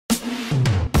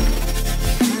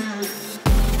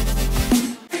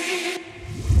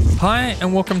Hi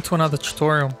and welcome to another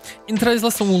tutorial. In today's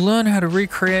lesson we'll learn how to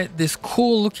recreate this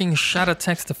cool looking shatter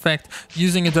text effect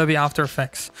using Adobe After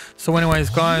Effects. So anyways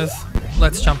guys,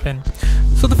 let's jump in.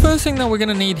 So the first thing that we're going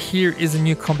to need here is a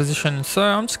new composition. So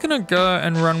I'm just going to go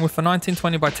and run with a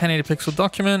 1920 by 1080 pixel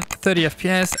document, 30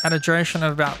 FPS at a duration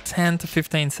of about 10 to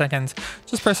 15 seconds.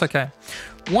 Just press OK.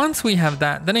 Once we have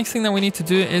that, the next thing that we need to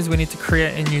do is we need to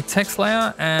create a new text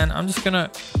layer, and I'm just going to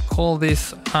call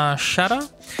this Shatter.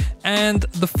 And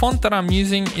the font that I'm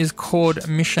using is called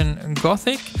Mission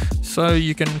Gothic, so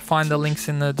you can find the links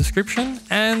in the description.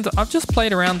 And I've just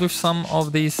played around with some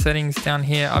of these settings down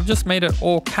here. I've just made it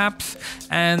all caps,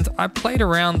 and I played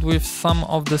around with some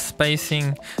of the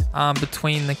spacing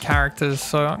between the characters,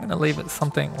 so I'm going to leave it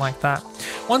something like that.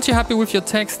 Once you're happy with your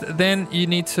text, then you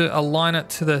need to align it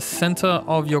to the center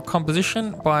of your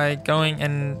composition by going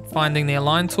and finding the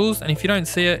align tools, and if you don't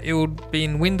see it, it will be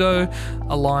in Window,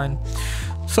 Align.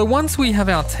 So once we have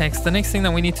our text, the next thing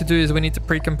that we need to do is we need to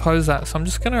pre-compose that. So I'm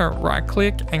just going to right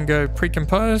click and go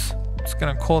pre-compose. Just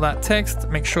going to call that text,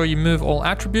 make sure you move all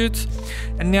attributes.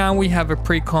 And now we have a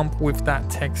pre-comp with that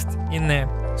text in there.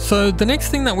 So the next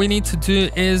thing that we need to do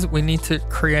is we need to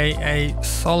create a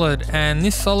solid, and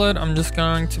this solid I'm just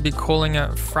going to be calling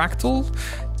it Fractal.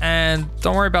 And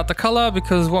don't worry about the color,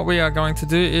 because what we are going to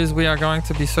do is we are going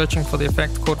to be searching for the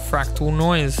effect called Fractal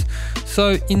Noise.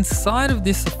 So inside of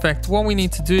this effect, what we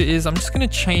need to do is I'm just going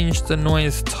to change the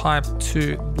noise type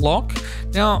to block.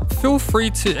 Now feel free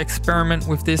to experiment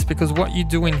with this, because what you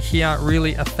do in here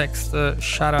really affects the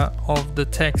shatter of the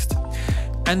text.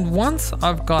 And once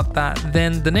I've got that,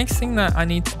 then the next thing that I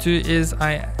need to do is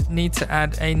I need to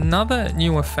add another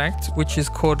new effect, which is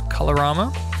called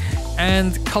Colorama.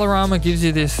 And Colorama gives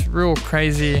you this real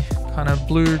crazy kind of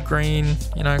blue, green,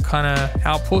 kind of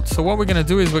output. So what we're going to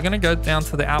do is we're going to go down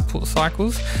to the output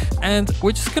cycles, and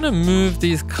we're just going to move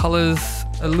these colors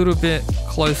a little bit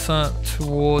closer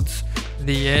towards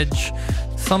the edge.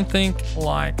 Something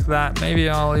like that. Maybe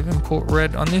I'll even put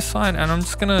red on this side, and I'm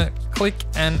just going to click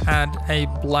and add a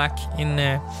black in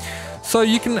there. So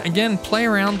you can again play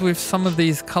around with some of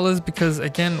these colors, because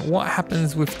again what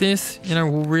happens with this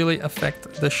will really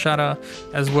affect the shatter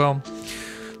as well.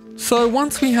 So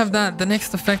once we have that, the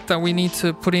next effect that we need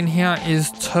to put in here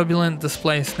is turbulent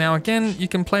displace. Now again, you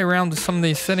can play around with some of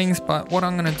these settings, but what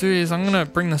I'm going to do is I'm going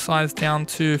to bring the size down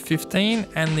to 15,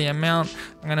 and the amount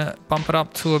I'm going to bump it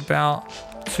up to about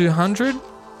 200.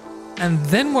 And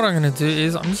then what I'm going to do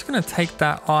is I'm just going to take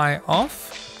that eye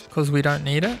off, because we don't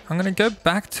need it. I'm going to go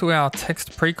back to our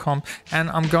text pre-comp, and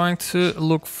I'm going to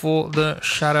look for the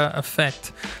shatter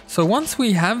effect. So once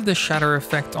we have the shatter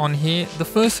effect on here, the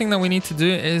first thing that we need to do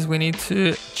is we need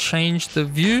to change the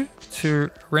view to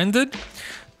rendered.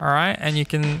 All right, and you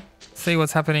can see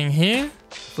what's happening here.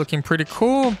 Looking pretty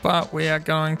cool, but we are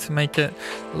going to make it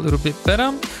a little bit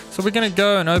better. So we're going to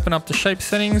go and open up the shape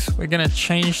settings. We're going to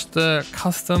change the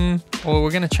custom, or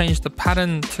we're going to change the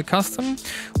pattern to custom.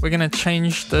 We're going to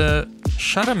change the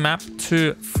shutter map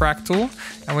to fractal,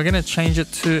 and we're going to change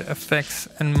it to effects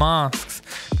and masks.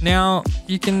 Now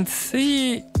you can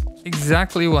see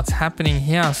exactly what's happening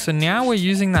here. So now we're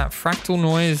using that fractal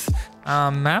noise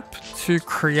map to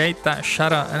create that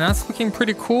shatter, and that's looking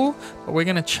pretty cool, but we're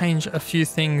going to change a few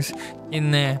things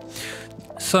in there.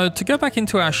 So to go back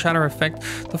into our shatter effect,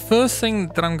 the first thing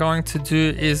that I'm going to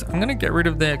do is I'm going to get rid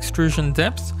of the extrusion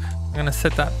depth. I'm going to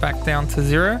set that back down to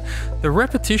 0. The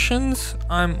repetitions,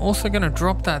 I'm also going to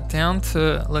drop that down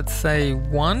to, let's say,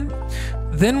 1.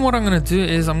 Then what I'm going to do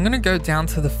is I'm going to go down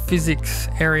to the physics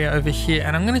area over here,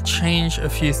 and I'm going to change a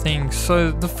few things.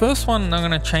 So the first one I'm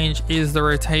going to change is the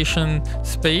rotation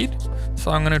speed.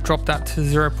 So I'm going to drop that to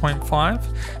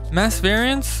 0.5. Mass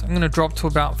variance, I'm going to drop to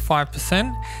about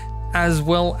 5%, as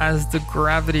well as the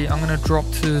gravity, I'm going to drop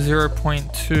to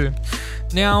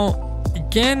 0.2. Now,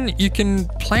 again, you can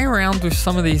play around with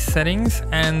some of these settings,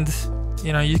 and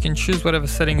you can choose whatever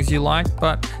settings you like,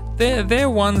 but they're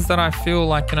ones that I feel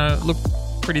like look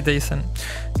pretty decent.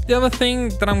 The other thing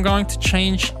that I'm going to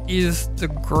change is the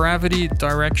gravity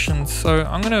direction. So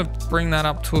I'm going to bring that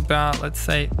up to about, let's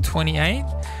say, 28.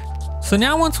 So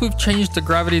now once we've changed the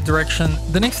gravity direction,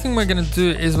 the next thing we're going to do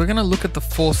is we're going to look at the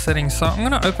force settings. So I'm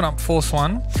going to open up force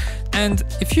 1, and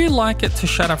if you like it to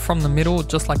shatter from the middle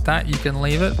just like that, you can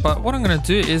leave it. But what I'm going to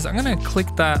do is I'm going to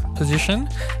click that position,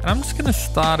 and I'm just going to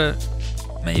start it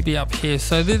maybe up here.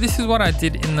 So this is what I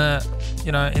did in the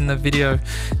you know, in the video.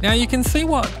 Now you can see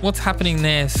what's happening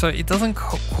there. So it doesn't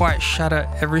quite shatter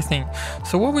everything.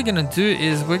 So what we're going to do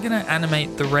is we're going to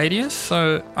animate the radius.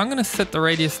 So I'm going to set the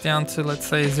radius down to, let's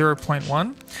say, 0.1.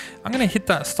 I'm going to hit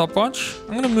that stopwatch.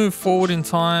 I'm going to move forward in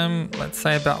time, let's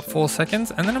say about 4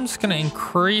 seconds. And then I'm just going to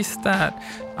increase that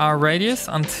radius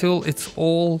until it's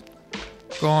all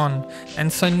gone.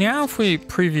 And so now if we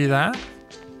preview that,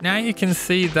 now you can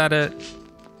see that it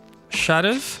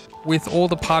shatters with all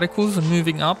the particles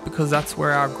moving up, because that's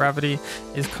where our gravity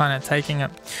is kind of taking it.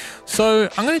 So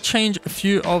I'm going to change a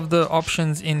few of the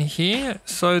options in here.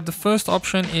 So the first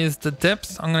option is the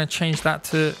depth. I'm going to change that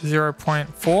to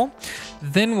 0.4.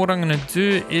 Then what I'm going to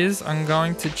do is I'm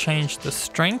going to change the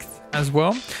strength as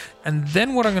well. And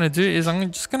then what I'm going to do is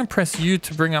I'm just going to press U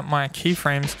to bring up my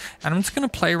keyframes, and I'm just going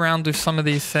to play around with some of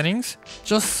these settings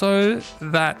just so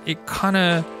that it kind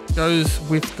of goes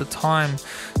with the time.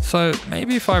 So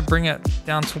maybe if I bring it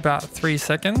down to about 3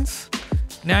 seconds,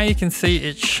 now you can see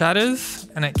it shatters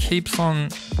and it keeps on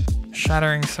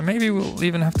shattering. So maybe we'll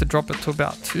even have to drop it to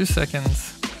about 2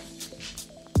 seconds.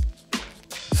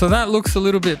 So that looks a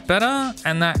little bit better,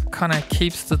 and that kind of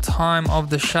keeps the time of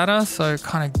the shatter, so it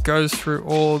kind of goes through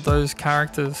all those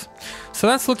characters. So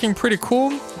that's looking pretty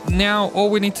cool. Now all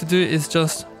we need to do is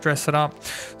just dress it up.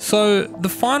 So the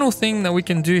final thing that we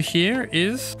can do here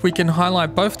is we can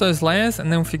highlight both those layers,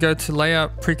 and then if we go to layer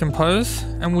pre-compose,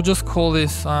 and we'll just call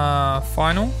this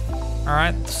final. All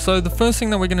right, so the first thing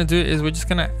that we're going to do is we're just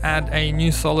going to add a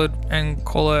new solid and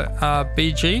call it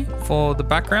BG for the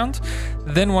background.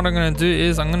 Then what I'm going to do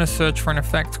is I'm going to search for an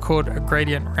effect called a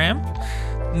gradient ramp.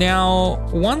 Now,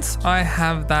 once I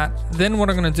have that, then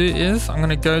what I'm going to do is I'm going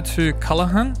to go to color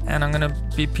hunt, and I'm going to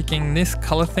be picking this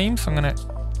color theme. So I'm going to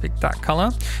pick that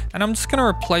color, and I'm just going to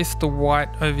replace the white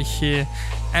over here,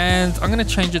 and I'm going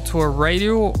to change it to a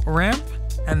radial ramp.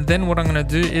 And then what I'm going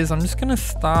to do is I'm just going to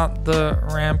start the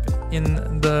ramp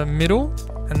in the middle,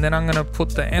 and then I'm going to put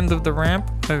the end of the ramp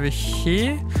over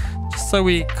here, just so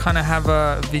we kind of have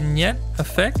a vignette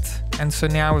effect. And so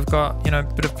now we've got, you know, a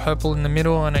bit of purple in the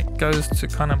middle, and it goes to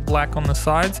kind of black on the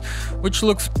sides, which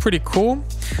looks pretty cool.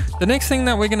 The next thing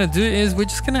that we're going to do is we're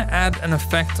just going to add an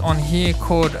effect on here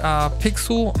called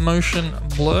pixel motion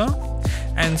blur.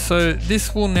 And so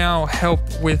this will now help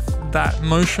with that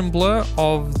motion blur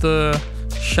of the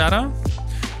shatter.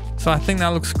 So I think that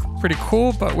looks pretty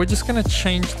cool, but we're just going to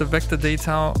change the vector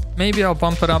detail. Maybe I'll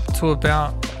bump it up to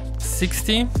about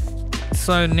 60.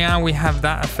 So now we have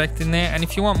that effect in there, and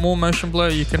if you want more motion blur,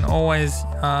 you can always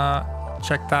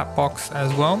check that box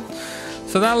as well.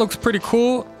 So that looks pretty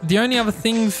cool. The only other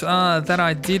things that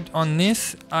I did on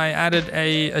this, I added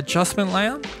a adjustment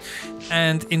layer,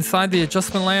 and inside the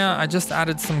adjustment layer I just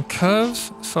added some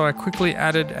curves. So I quickly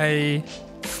added a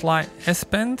slight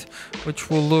S-bend, which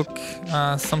will look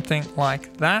something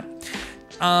like that.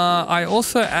 I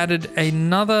also added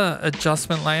another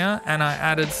adjustment layer, and I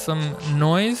added some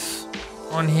noise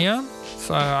on here.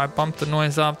 So I bumped the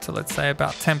noise up to, let's say,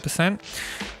 about 10%.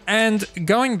 And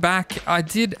going back, I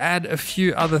did add a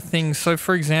few other things. So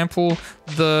for example,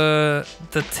 the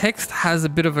text has a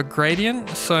bit of a gradient.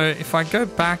 So if I go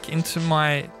back into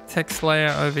my text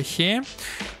layer over here,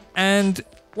 and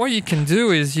what you can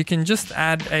do is you can just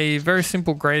add a very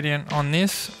simple gradient on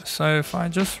this. So if I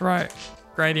just write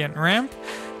gradient ramp,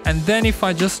 and then if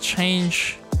I just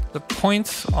change the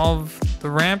points of the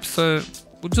ramp, so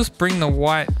we'll just bring the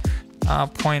white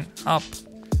point up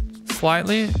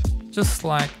slightly, just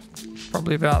like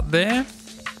probably about there.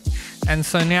 And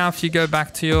so now if you go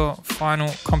back to your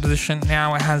final composition,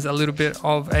 now it has a little bit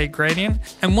of a gradient.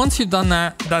 And once you've done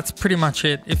that, that's pretty much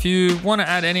it. If you want to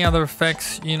add any other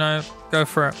effects, you know, go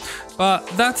for it. But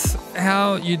that's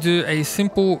how you do a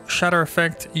simple shatter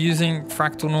effect using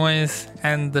Fractal Noise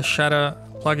and the Shatter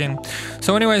plugin.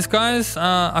 So anyways, guys,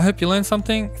 I hope you learned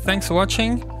something. Thanks for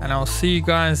watching, and I'll see you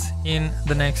guys in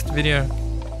the next video.